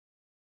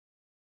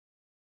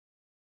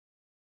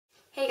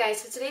Hey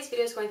guys, so today's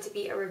video is going to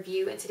be a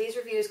review, and today's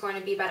review is going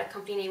to be about a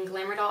company named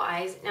Glamour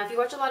Eyes. Now, if you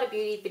watch a lot of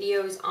beauty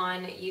videos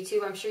on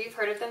YouTube, I'm sure you've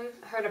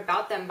heard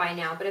about them by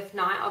now, but if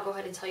not, I'll go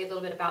ahead and tell you a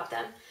little bit about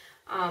them.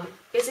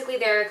 Basically,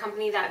 they're a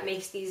company that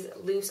makes these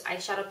loose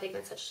eyeshadow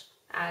pigments such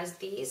as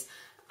these.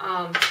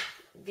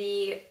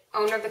 The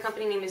owner of the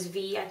company name is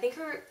V. I think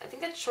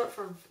that's short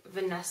for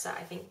Vanessa,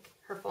 I think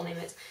her full name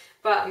is.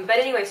 But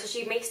anyway, so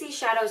she makes these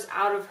shadows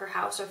out of her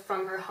house or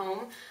from her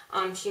home.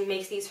 She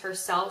makes these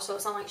herself, so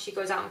it's not like she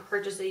goes out and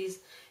purchases these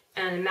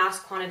in mass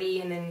quantity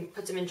and then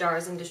puts them in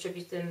jars and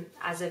distributes them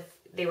as if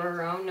they were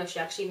her own. No, she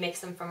actually makes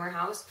them from her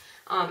house.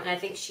 And I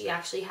think she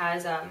actually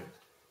has a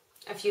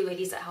few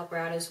ladies that help her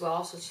out as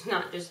well, so she's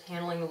not just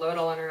handling the load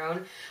all on her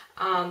own.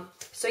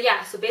 So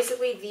yeah, so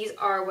basically these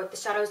are what the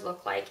shadows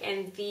look like,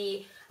 and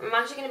I'm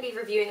actually going to be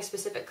reviewing a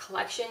specific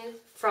collection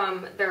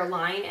from their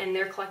line, and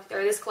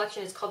this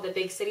collection is called the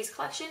Big Cities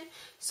collection.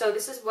 So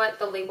this is what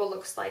the label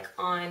looks like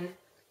on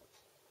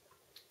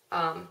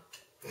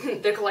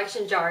the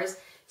collection jars.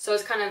 So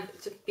it's kind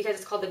of, because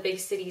it's called the Big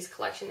Cities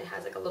collection, it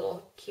has like a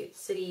little cute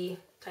city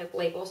type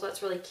label, so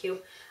that's really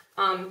cute.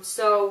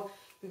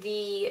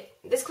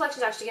 This collection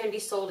is actually going to be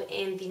sold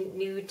in the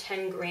new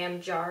 10-gram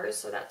jars,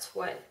 so that's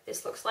what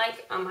this looks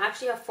like. I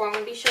actually have 4 I'm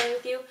going to be sharing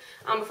with you.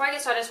 Before I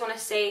get started, I just want to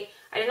say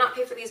I did not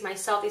pay for these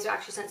myself. These were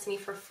actually sent to me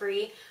for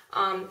free.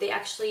 They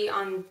actually,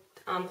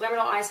 Glamour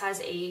Eyes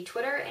has a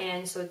Twitter,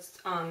 and so it's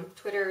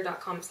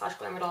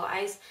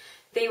twitter.com/GlamourEyes.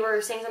 They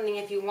were saying something,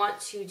 if you want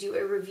to do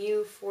a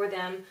review for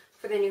them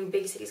for the new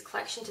Big Cities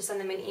collection, to send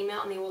them an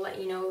email and they will let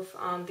you know if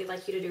they'd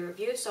like you to do a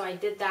review. So I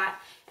did that,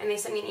 and they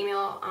sent me an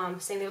email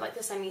saying they'd like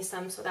to send me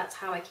some, so that's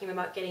how I came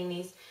about getting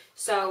these.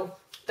 So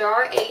there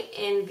are 8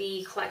 in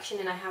the collection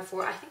and I have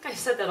 4. I think I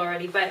said that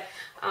already, but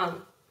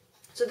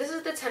so this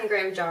is the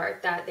 10-gram jar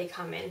that they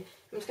come in.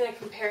 I'm just going to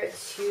compare it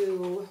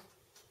to,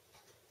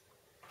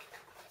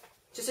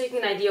 just so you can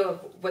get an idea of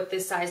what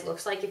this size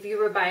looks like. If you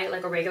were to buy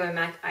like a regular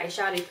MAC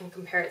eyeshadow, you can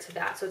compare it to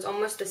that. So it's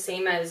almost the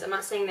same as, I'm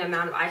not saying the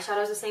amount of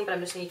eyeshadow is the same, but I'm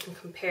just saying you can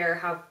compare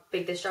how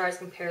big this jar is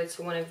compared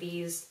to one of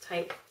these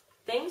type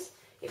things,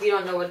 if you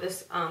don't know what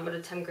this, what a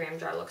 10-gram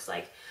jar looks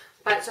like.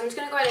 But so I'm just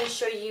going to go ahead and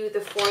show you the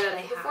 4 that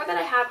I have. The 4 that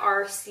I have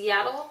are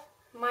Seattle,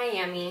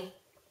 Miami,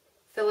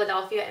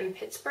 Philadelphia, and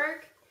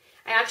Pittsburgh.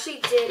 I actually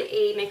did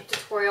a makeup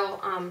tutorial,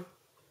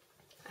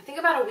 I think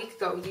about a week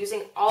ago,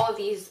 using all of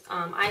these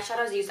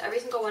eyeshadows. I used every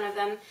single one of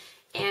them.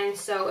 And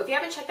so if you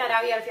haven't checked that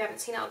out yet, if you haven't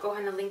seen it, I'll go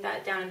ahead and link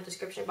that down in the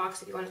description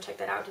box if you want to check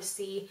that out to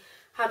see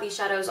how these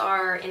shadows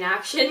are in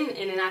action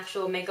in an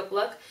actual makeup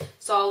look.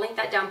 So I'll link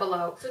that down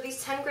below. So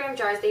these 10-gram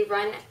jars, they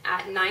run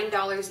at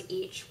 $9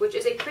 each, which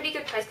is a pretty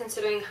good price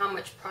considering how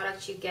much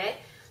product you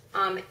get.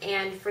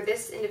 And for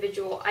this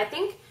individual, I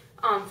think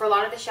for a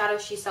lot of the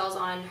shadows she sells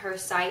on her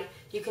site,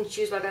 you can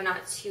choose whether or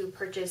not to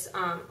purchase,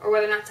 or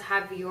whether or not to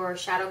have your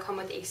shadow come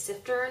with a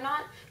sifter or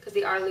not, because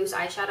they are loose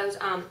eyeshadows.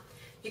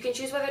 You can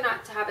choose whether or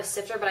not to have a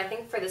sifter, but I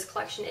think for this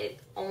collection,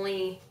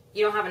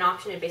 you don't have an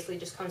option. It basically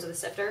just comes with a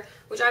sifter,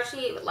 which I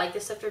actually like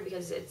the sifter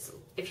because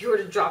if you were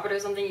to drop it or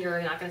something,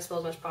 you're not going to spill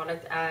as much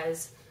product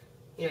as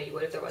you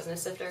would if there wasn't a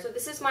sifter. So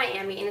this is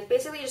Miami, and it's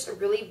basically just a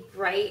really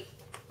bright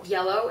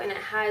yellow, and it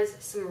has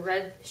some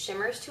red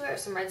shimmers to it, or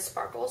some red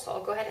sparkles. So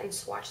I'll go ahead and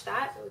swatch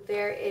that. So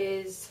there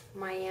is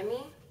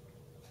Miami,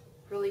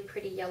 really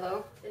pretty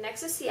yellow. The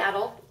next is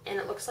Seattle, and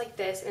it looks like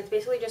this, and it's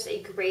basically just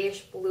a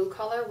grayish blue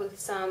color with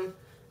some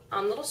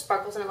little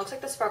sparkles, and it looks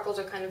like the sparkles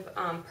are kind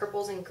of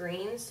purples and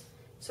greens.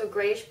 So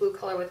grayish blue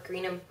color with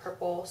green and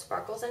purple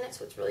sparkles in it,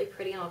 so it's really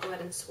pretty, and I'll go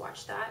ahead and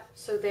swatch that.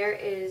 So there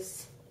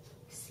is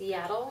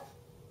Seattle,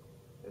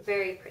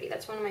 very pretty.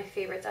 That's one of my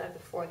favorites out of the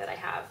 4 that I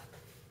have.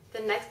 The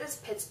next is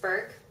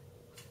Pittsburgh,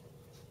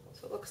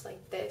 so it looks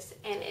like this,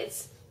 and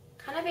it's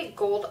kind of a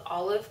gold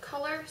olive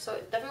color, so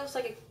it definitely looks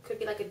like it could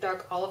be like a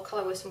dark olive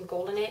color with some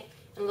gold in it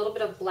and a little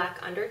bit of black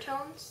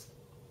undertones.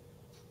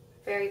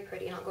 Very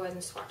pretty, and I'll go ahead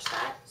and swatch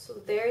that. So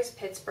there's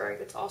Pittsburgh.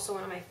 That's also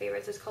one of my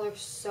favorites. This color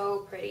is so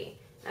pretty.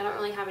 I don't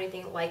really have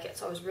anything like it,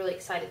 so I was really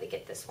excited to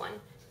get this one.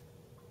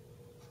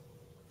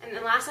 And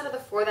the last out of the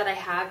 4 that I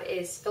have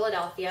is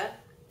Philadelphia.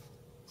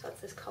 So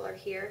that's this color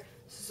here.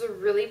 This is a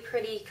really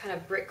pretty kind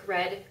of brick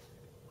red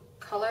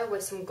color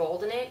with some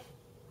gold in it.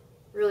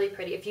 Really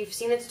pretty. If you've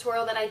seen the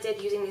tutorial that I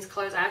did using these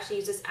colors, I actually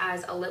use this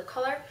as a lip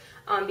color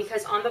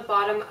because on the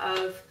bottom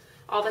of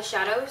all the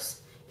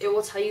shadows, it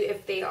will tell you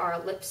if they are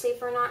lip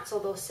safe or not. So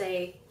they'll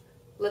say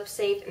lip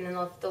safe, and then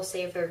they'll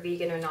say if they're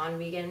vegan or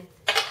non-vegan,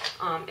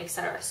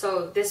 etc.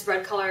 So this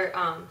red color,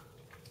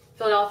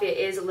 Philadelphia,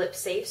 is lip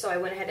safe, so I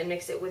went ahead and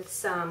mixed it with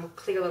some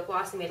clear lip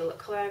gloss and made a lip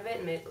color out of it,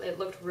 and it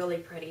looked really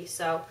pretty.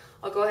 So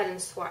I'll go ahead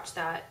and swatch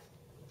that.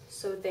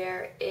 So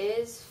there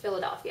is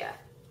Philadelphia.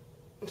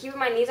 And keep in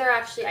mind, these are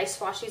actually, I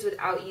swatched these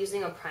without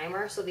using a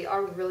primer, so they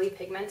are really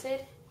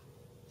pigmented.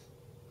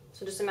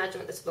 So just imagine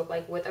what this would look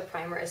like with a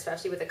primer,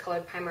 especially with a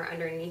colored primer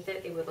underneath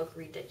it. They would look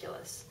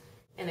ridiculous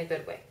in a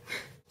good way.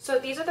 So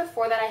these are the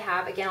 4 that I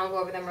have. Again, I'll go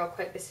over them real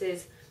quick. This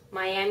is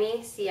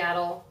Miami,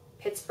 Seattle,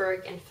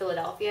 Pittsburgh, and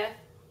Philadelphia.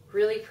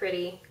 Really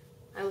pretty.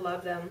 I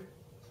love them.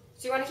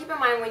 So you want to keep in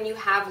mind when you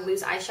have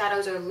loose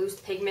eyeshadows or loose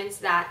pigments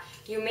that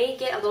you may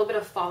get a little bit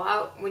of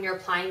fallout when you're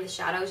applying the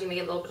shadows. You may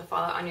get a little bit of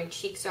fallout on your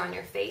cheeks or on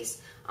your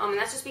face. And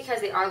that's just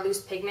because they are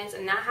loose pigments,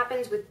 and that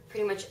happens with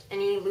pretty much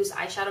any loose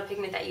eyeshadow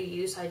pigment that you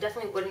use, so I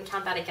definitely wouldn't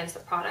count that against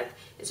the product.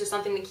 It's just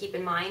something to keep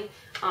in mind.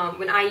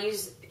 When I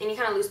use any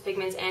kind of loose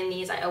pigments and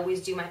these, I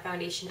always do my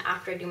foundation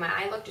after I do my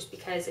eye look, just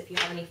because if you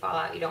have any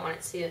fallout, you don't want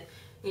it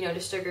to, you know,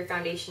 disturb your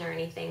foundation or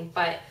anything.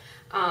 But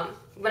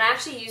when I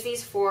actually use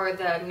these for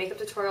the makeup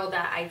tutorial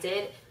that I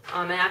did,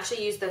 I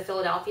actually used the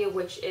Philadelphia,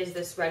 which is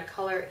this red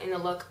color in the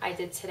look I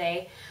did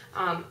today.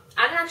 I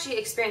didn't actually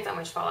experience that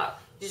much fallout.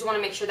 You just want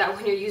to make sure that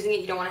when you're using it,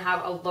 you don't want to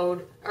have a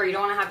load, or you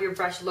don't want to have your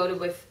brush loaded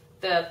with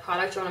the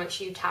product. You want to make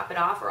sure you tap it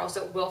off, or else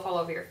it will fall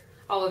over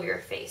all over your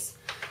face.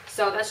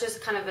 So that's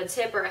just kind of a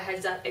tip or a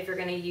heads up if you're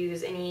going to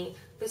use any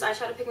loose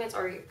eyeshadow pigments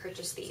or you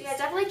purchase these. So yeah,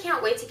 definitely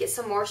can't wait to get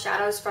some more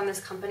shadows from this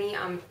company.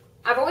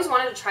 I've always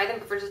wanted to try them,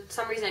 but for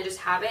some reason I just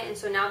haven't. And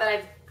so now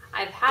that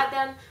I've had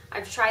them,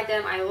 I've tried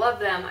them, I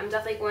love them, I'm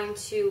definitely going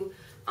to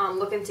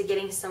look into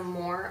getting some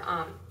more.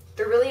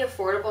 They're really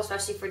affordable,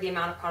 especially for the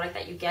amount of product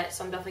that you get.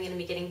 So I'm definitely going to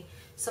be getting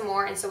some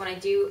more. And so when I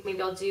do,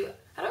 maybe I'll do,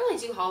 I don't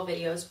really do haul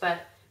videos, but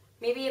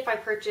maybe if I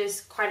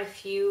purchase quite a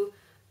few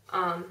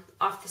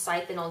off the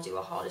site, then I'll do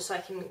a haul just so I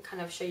can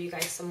kind of show you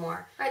guys some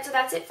more. Alright, so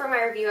that's it for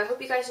my review. I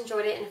hope you guys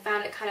enjoyed it and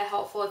found it kind of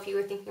helpful if you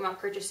were thinking about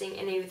purchasing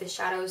any of the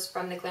shadows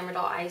from the Glamour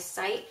Doll Eyes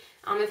site.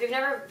 If you've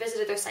never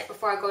visited their site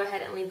before, I'll go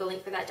ahead and leave the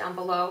link for that down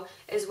below,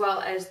 as well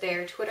as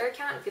their Twitter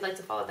account if you'd like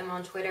to follow them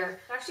on Twitter.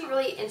 They're actually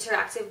really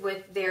interactive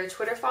with their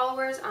Twitter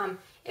followers.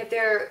 If they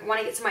want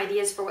to get some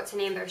ideas for what to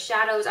name their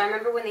shadows, I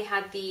remember when they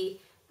had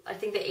I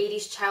think the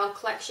 80s Child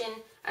collection,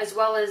 as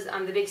well as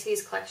the Big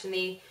Cities collection,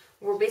 they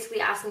were basically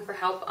asking for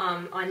help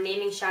on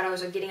naming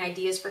shadows or getting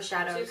ideas for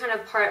shadows. So you're kind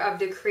of part of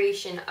the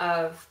creation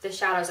of the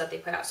shadows that they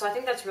put out. So I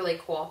think that's really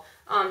cool.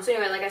 So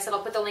anyway, like I said,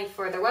 I'll put the link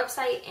for their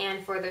website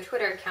and for their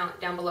Twitter account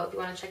down below if you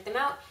want to check them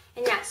out.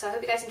 And yeah, so I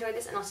hope you guys enjoyed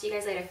this, and I'll see you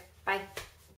guys later. Bye.